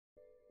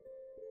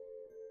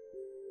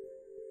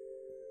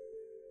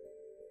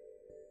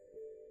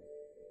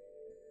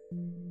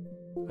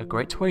A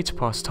great way to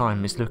pass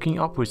time is looking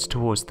upwards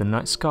towards the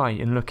night sky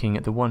and looking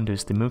at the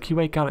wonders the Milky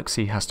Way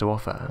galaxy has to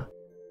offer.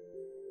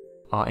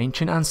 Our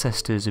ancient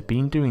ancestors have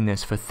been doing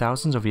this for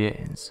thousands of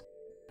years,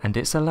 and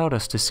it's allowed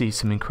us to see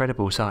some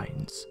incredible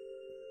sights.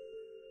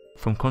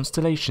 From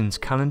constellations,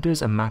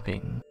 calendars and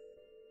mapping,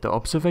 the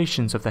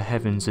observations of the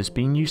heavens has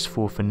been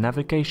useful for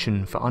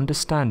navigation, for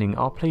understanding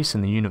our place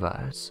in the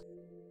universe,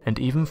 and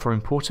even for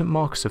important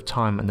markers of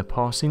time and the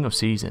passing of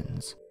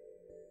seasons.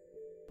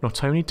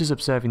 Not only does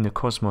observing the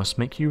cosmos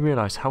make you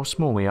realize how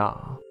small we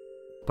are,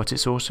 but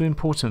it's also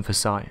important for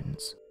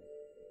science.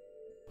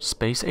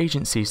 Space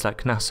agencies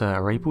like NASA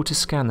are able to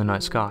scan the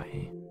night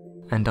sky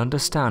and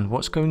understand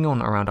what's going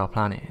on around our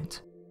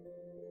planet.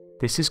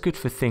 This is good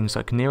for things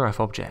like near-Earth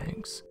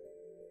objects.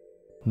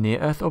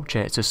 Near-Earth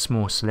objects are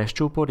small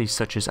celestial bodies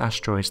such as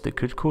asteroids that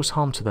could cause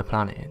harm to the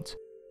planet.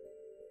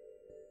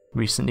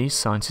 Recently,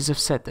 scientists have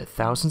said that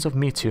thousands of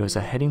meteors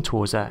are heading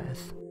towards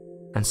Earth,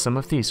 and some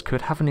of these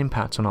could have an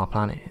impact on our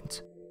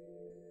planet.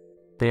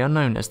 They are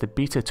known as the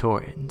Beta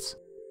Taurians,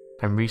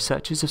 and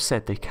researchers have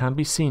said they can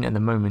be seen at the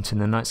moment in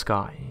the night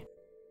sky.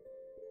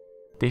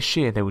 This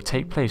year they will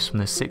take place from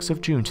the 6th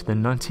of June to the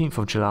 19th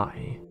of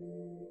July.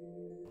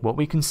 What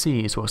we can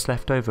see is what's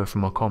left over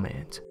from a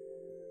comet.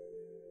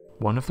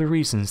 One of the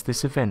reasons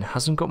this event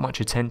hasn't got much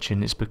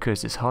attention is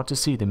because it's hard to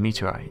see the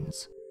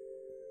meteorites.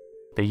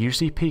 They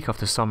usually peak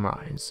after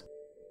sunrise,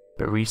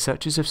 but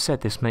researchers have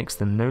said this makes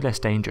them no less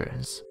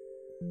dangerous,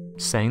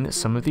 saying that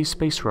some of these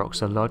space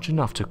rocks are large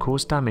enough to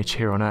cause damage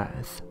here on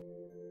Earth.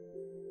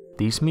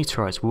 These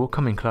meteorites will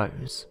come in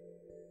close,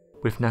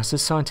 with NASA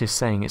scientists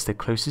saying it's the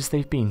closest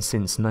they've been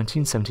since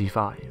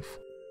 1975.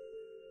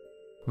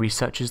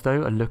 Researchers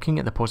though are looking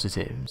at the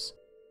positives,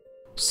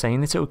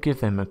 saying that it will give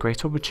them a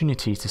great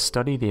opportunity to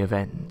study the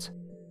event.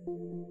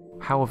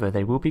 However,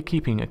 they will be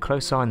keeping a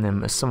close eye on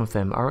them as some of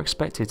them are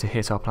expected to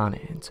hit our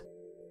planet.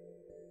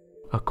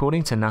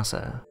 According to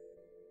NASA,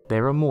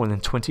 there are more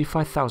than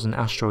 25,000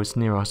 asteroids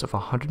near us of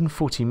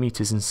 140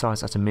 meters in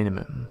size at a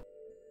minimum.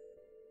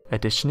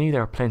 Additionally,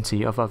 there are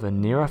plenty of other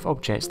near-Earth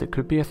objects that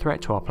could be a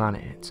threat to our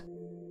planet.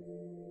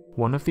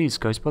 One of these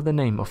goes by the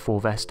name of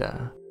 4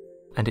 Vesta,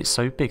 and it's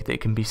so big that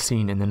it can be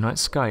seen in the night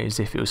sky as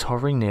if it was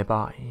hovering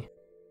nearby.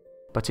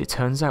 But it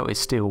turns out it's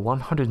still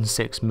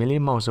 106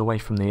 million miles away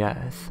from the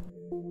Earth.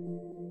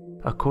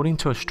 According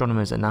to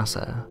astronomers at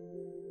NASA,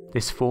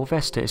 this 4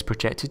 Vesta is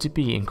projected to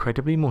be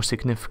incredibly more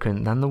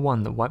significant than the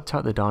one that wiped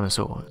out the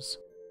dinosaurs.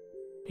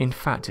 In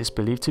fact, it's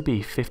believed to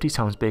be 50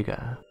 times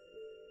bigger.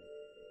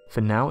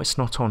 For now, it's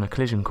not on a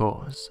collision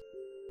course,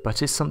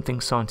 but it's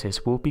something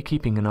scientists will be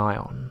keeping an eye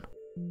on.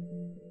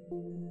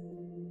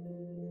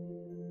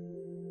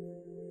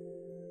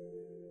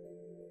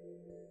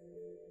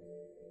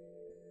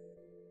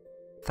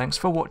 Thanks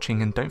for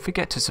watching, and don't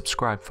forget to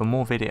subscribe for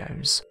more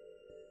videos.